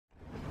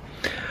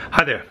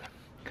Hi there.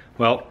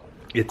 Well,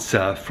 it's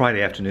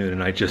Friday afternoon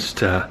and I just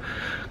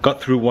got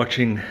through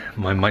watching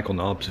my Michael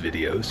Knobs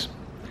videos.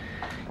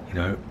 You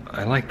know,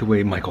 I like the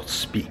way Michael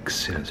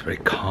speaks. You know, it's very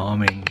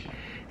calming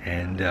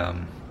and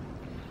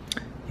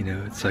you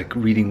know, it's like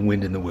reading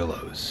Wind in the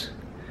Willows,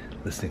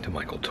 listening to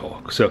Michael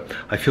talk. So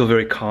I feel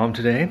very calm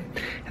today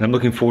and I'm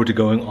looking forward to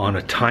going on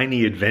a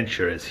tiny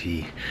adventure as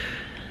he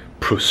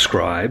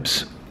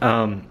prescribes.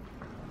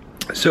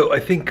 So I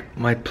think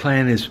my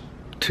plan is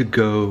to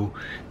go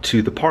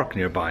to the park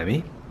nearby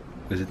me,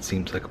 because it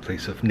seems like a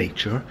place of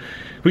nature,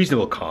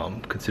 reasonable calm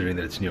considering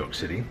that it's New York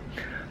City.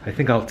 I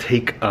think I'll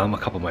take a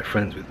couple of my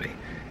friends with me.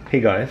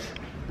 Hey guys,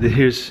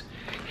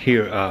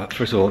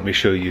 first of all, let me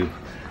show you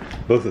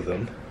both of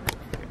them.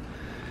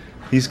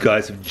 These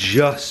guys have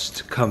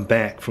just come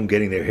back from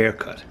getting their hair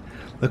cut.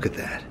 Look at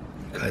that.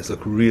 You guys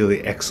look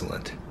really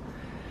excellent.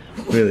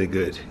 Really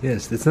good.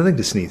 Yes, there's nothing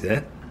to sneeze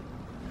at.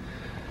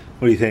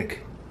 What do you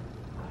think?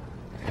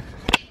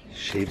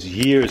 Shaves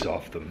years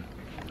off them.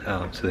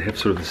 So they have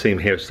sort of the same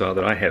hairstyle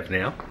that I have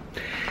now.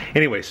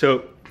 Anyway,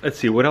 so let's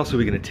see, what else are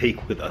we going to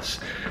take with us?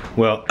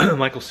 Well,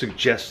 Michael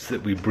suggests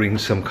that we bring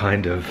some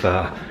kind of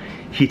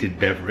heated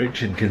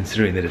beverage, and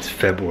considering that it's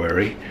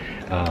February,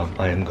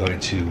 I am going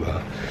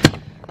to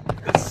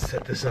let's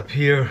set this up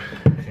here,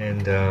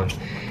 and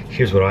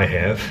here's what I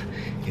have.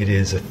 It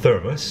is a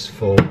thermos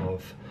full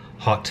of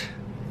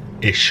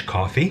hot-ish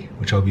coffee,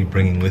 which I'll be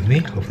bringing with me.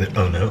 Hopefully,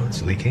 oh no,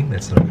 it's leaking.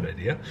 That's not a good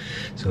idea.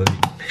 So let me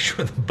make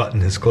sure the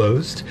button is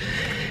closed.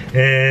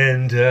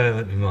 And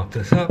let me mop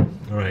this up.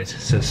 All right,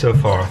 so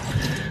far,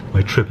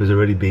 my trip is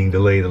already being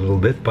delayed a little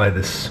bit by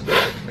this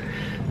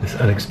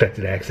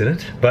unexpected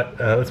accident, but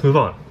let's move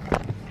on.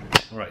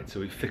 All right,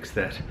 so we fixed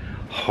that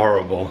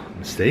horrible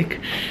mistake.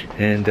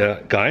 And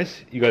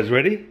guys, you guys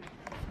ready?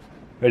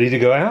 Ready to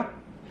go out?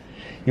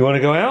 You want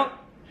to go out?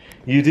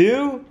 You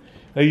do?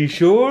 Are you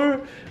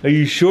sure? Are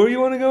you sure you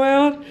want to go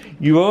out?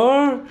 You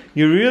are?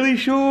 You're really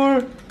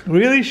sure?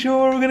 Really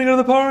sure we're going to go to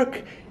the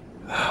park?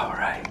 All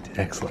right,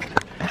 excellent.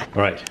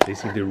 All right, they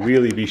seem to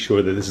really be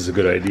sure that this is a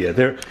good idea.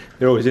 They're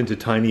always into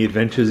tiny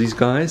adventures, these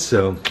guys,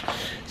 so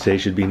they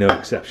should be no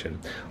exception.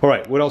 All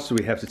right, what else do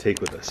we have to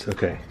take with us?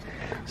 Okay,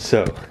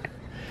 so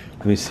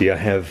let me see. I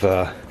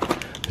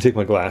take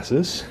my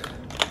glasses.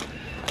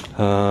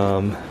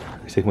 I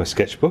take my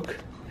sketchbook.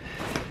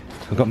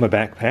 I've got my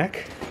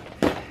backpack.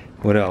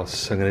 What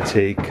else? I'm going to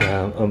take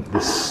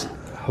this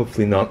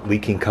hopefully not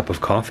leaking cup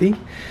of coffee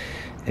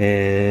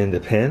and a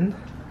pen.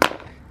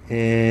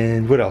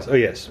 And what else? Oh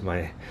yes,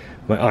 my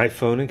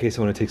iPhone in case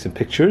I want to take some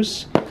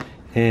pictures.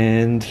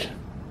 And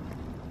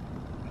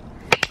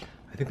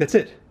I think that's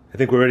it. I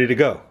think we're ready to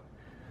go.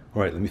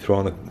 All right, let me throw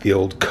on the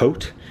old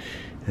coat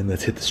and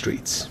let's hit the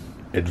streets.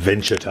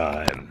 Adventure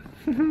time.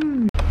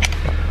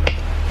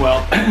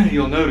 Well,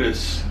 you'll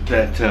notice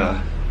that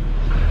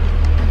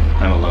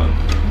I'm alone.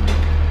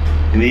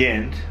 In the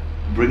end,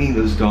 bringing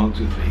those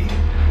dogs with me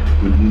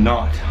would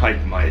not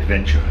heighten my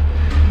adventure.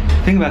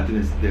 The thing about them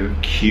is they're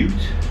cute,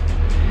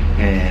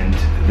 and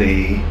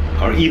they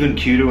are even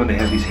cuter when they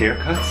have these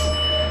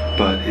haircuts,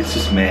 but it's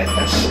just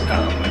madness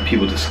when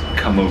people just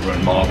come over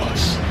and mob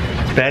us.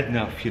 It's bad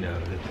enough, you know,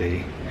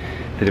 that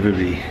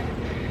everybody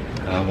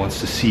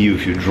wants to see you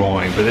if you're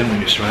drawing, but then when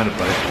you're surrounded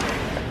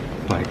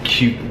by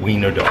cute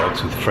wiener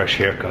dogs with fresh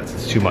haircuts,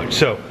 it's too much.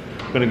 So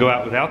I'm gonna go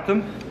out without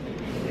them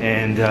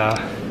and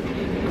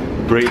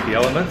brave the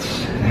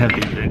elements and have the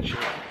adventure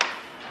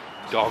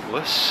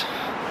dogless.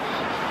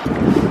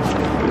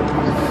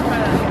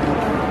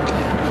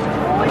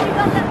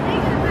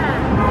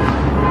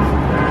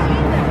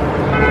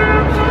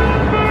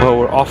 Well,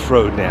 we're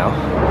off-road now.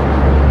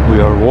 We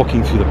are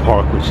walking through the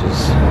park, which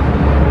is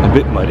a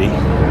bit muddy,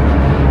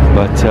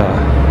 but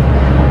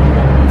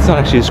it's not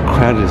actually as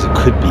crowded as it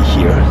could be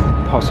here,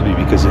 possibly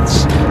because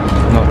it's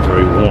not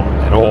very warm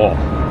at all.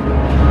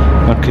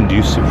 Not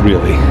conducive,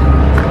 really,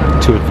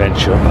 to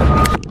adventure,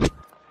 but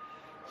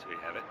so we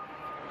have it.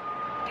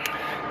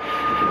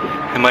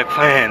 And my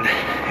plan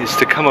is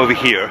to come over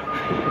here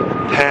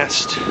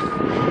past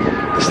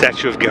the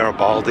statue of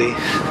Garibaldi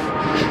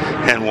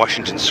and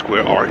Washington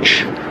Square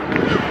Arch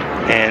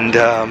and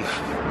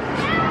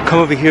come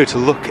over here to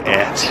look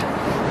at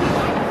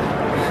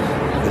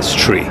this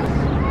tree.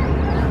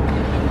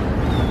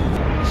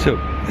 So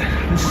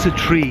this is a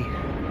tree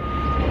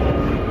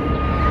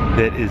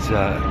that is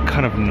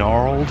kind of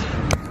gnarled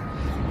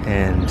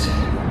and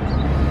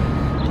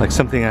like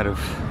something out of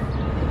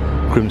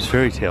Grimm's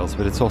fairy tales,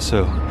 but it's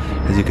also,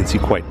 as you can see,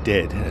 quite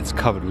dead, and it's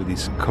covered with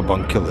these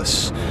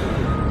carbunculous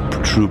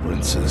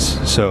protuberances.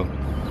 So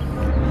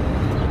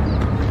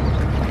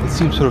it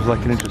seems sort of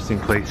like an interesting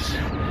place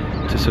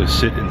to sort of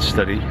sit and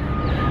study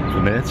for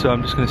a minute, so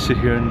I'm just going to sit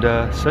here and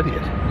study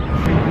it.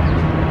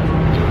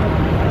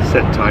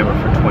 Set timer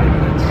for 20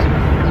 minutes.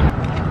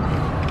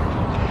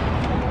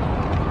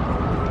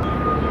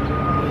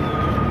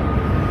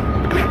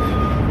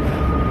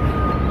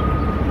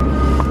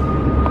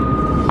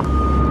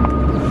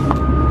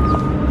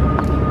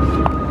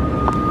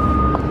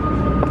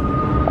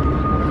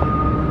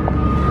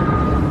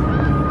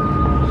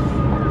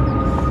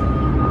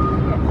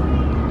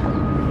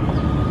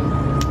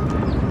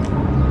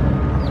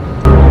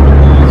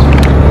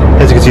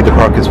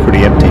 park is pretty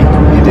empty.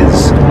 It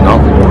is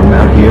not warm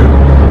out here.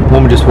 A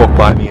woman just walked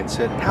by me and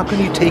said, "How can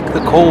you take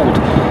the cold?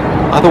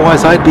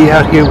 Otherwise I'd be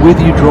out here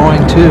with you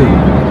drawing too."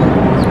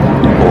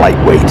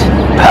 Lightweight.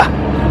 Ha!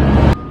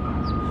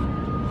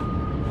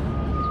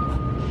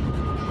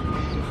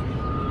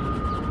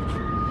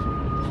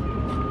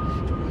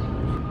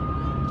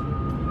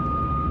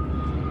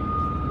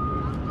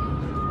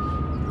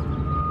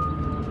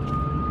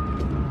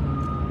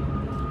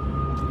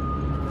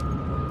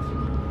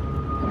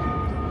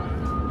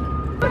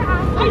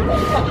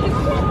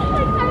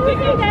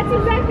 That's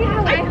exactly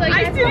how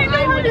I didn't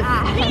know how to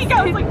speak.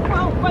 I was like,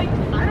 well, like,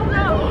 I don't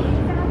know.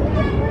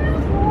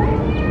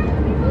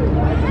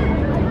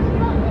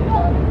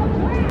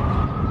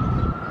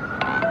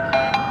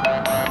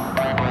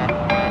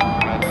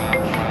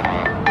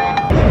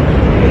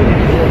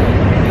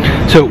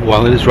 So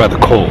while it is rather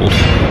cold,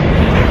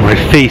 my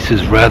face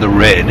is rather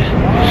red,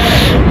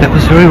 that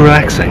was very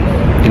relaxing,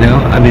 you know?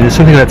 I mean, there's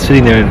something about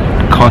sitting there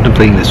and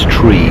contemplating this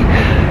tree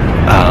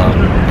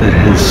that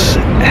has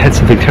had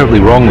something terribly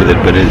wrong with it,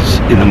 but is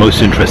in the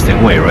most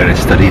interesting way, right? I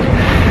studied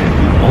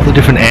all the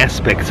different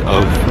aspects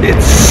of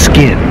its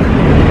skin.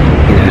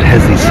 You know, it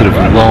has these sort of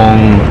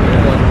long,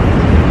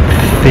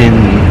 thin,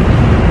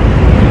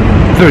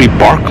 very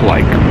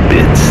bark-like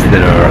bits that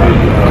are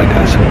like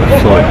a sort of a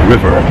flowing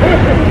river,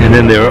 and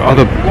then there are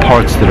other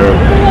parts that are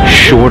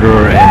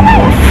shorter and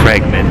more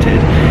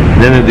fragmented,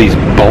 and then there are these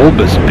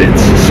bulbous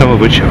bits, some of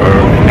which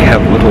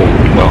have little,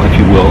 well, if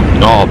you will,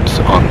 knobs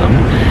on them,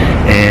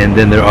 and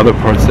then there are other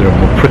parts that are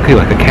more prickly,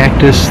 like a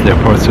cactus. There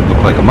are parts that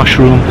look like a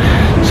mushroom.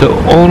 So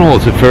all in all,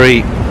 it's a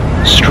very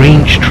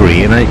strange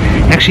tree, and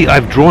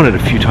I've drawn it a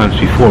few times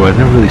before, but I've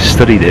never really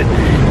studied it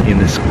in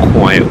this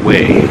quiet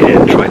way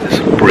and tried to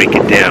sort of break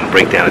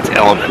down its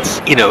elements.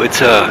 You know, it's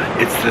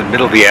the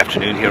middle of the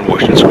afternoon here in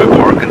Washington Square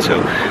Park, and so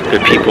there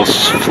are people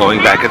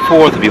flowing back and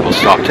forth, and people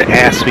stop to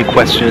ask me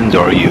questions.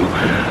 Are you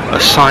a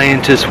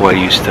scientist? Why are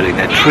you studying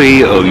that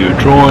tree? Oh, you're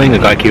drawing. A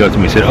guy came up to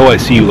me and said, "Oh, I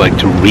see you like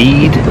to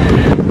read."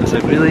 I was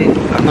like, "Really?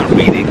 I'm not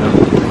reading,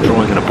 I'm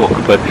drawing in a book."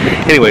 But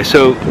anyway,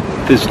 so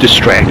there's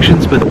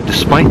distractions, but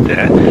despite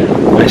that,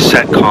 I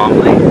sat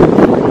calmly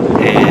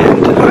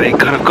and I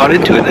kind of got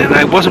into it, and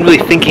I wasn't really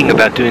thinking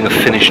about doing a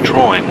finished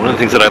drawing. One of the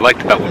things that I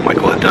liked about what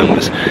Michael had done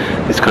was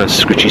these kind of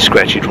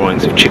scratchy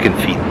drawings of chicken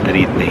feet that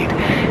he'd made,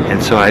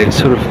 and so I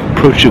sort of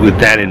approached it with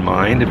that in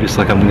mind. I'm just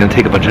like, I'm going to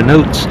take a bunch of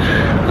notes,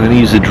 I'm going to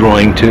use the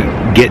drawing to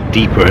get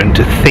deeper and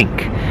to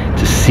think,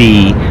 to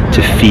see,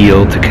 to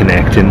feel, to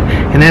connect,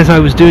 and as I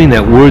was doing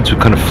that, words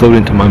would kind of float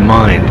into my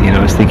mind. You know,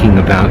 I was thinking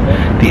about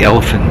the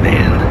Elephant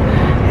Man,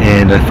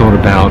 and I thought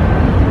about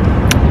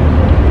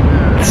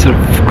sort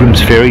of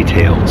Grimm's fairy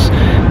tales.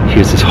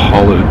 Here's this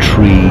hollow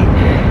tree,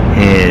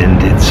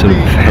 and it sort of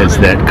has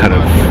that kind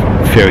of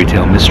fairy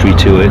tale mystery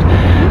to it.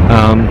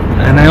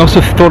 And I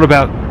also thought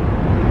about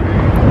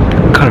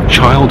kind of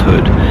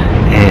childhood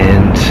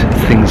and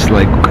things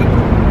like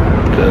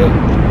the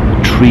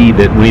tree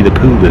that Winnie the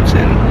Pooh lives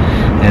in,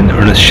 and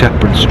Ernest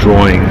Shepard's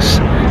drawings,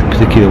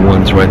 particular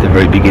ones right at the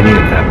very beginning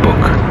of that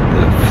book,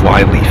 the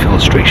flyleaf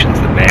illustrations,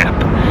 the map,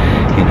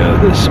 you know,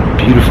 those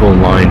beautiful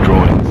line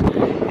drawings.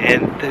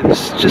 And it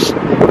was just,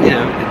 you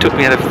know, it took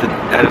me out of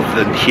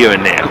the here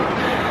and now,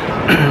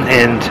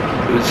 and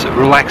it was a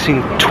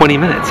relaxing 20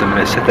 minutes. I mean,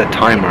 I set that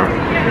timer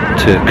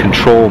to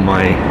control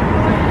my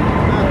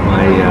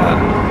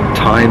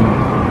time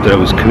that I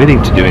was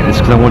committing to doing this,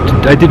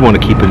 because I did want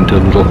to keep it into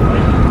a little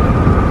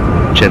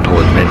gentle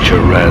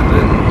adventure rather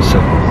than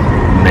some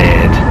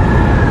mad,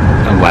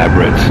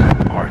 elaborate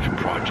art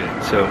project.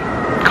 So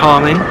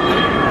calming,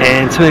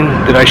 and something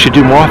that I should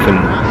do more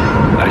often.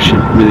 I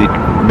should really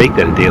make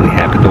that a daily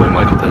habit the way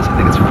Michael does. I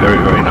think it's very,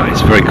 very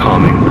nice, very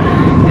calming,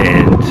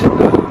 and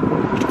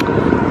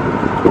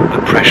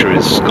the pressure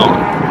is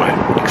gone, right?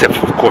 Except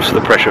for, of course,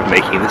 the pressure of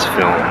making this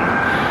film.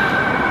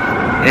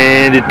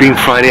 And it being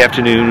Friday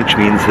afternoon, which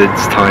means that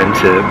it's time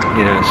to,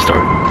 you know,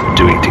 start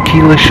doing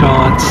tequila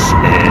shots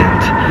and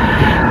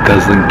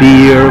guzzling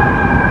beer.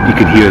 You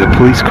can hear the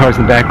police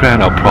cars in the background.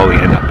 I'll probably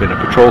end up in a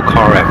patrol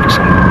car after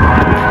some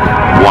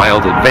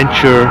wild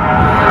adventure.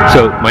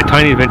 So my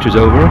tiny adventure's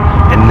over,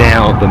 and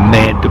now the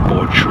mad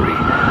debauchery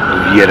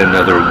of yet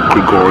another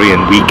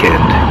Gregorian weekend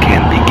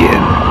can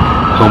begin.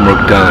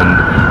 Homework done,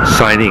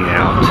 signing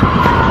out.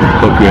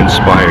 Hope you're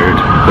inspired.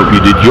 Hope you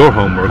did your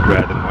homework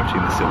rather than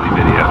watching the silly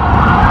video.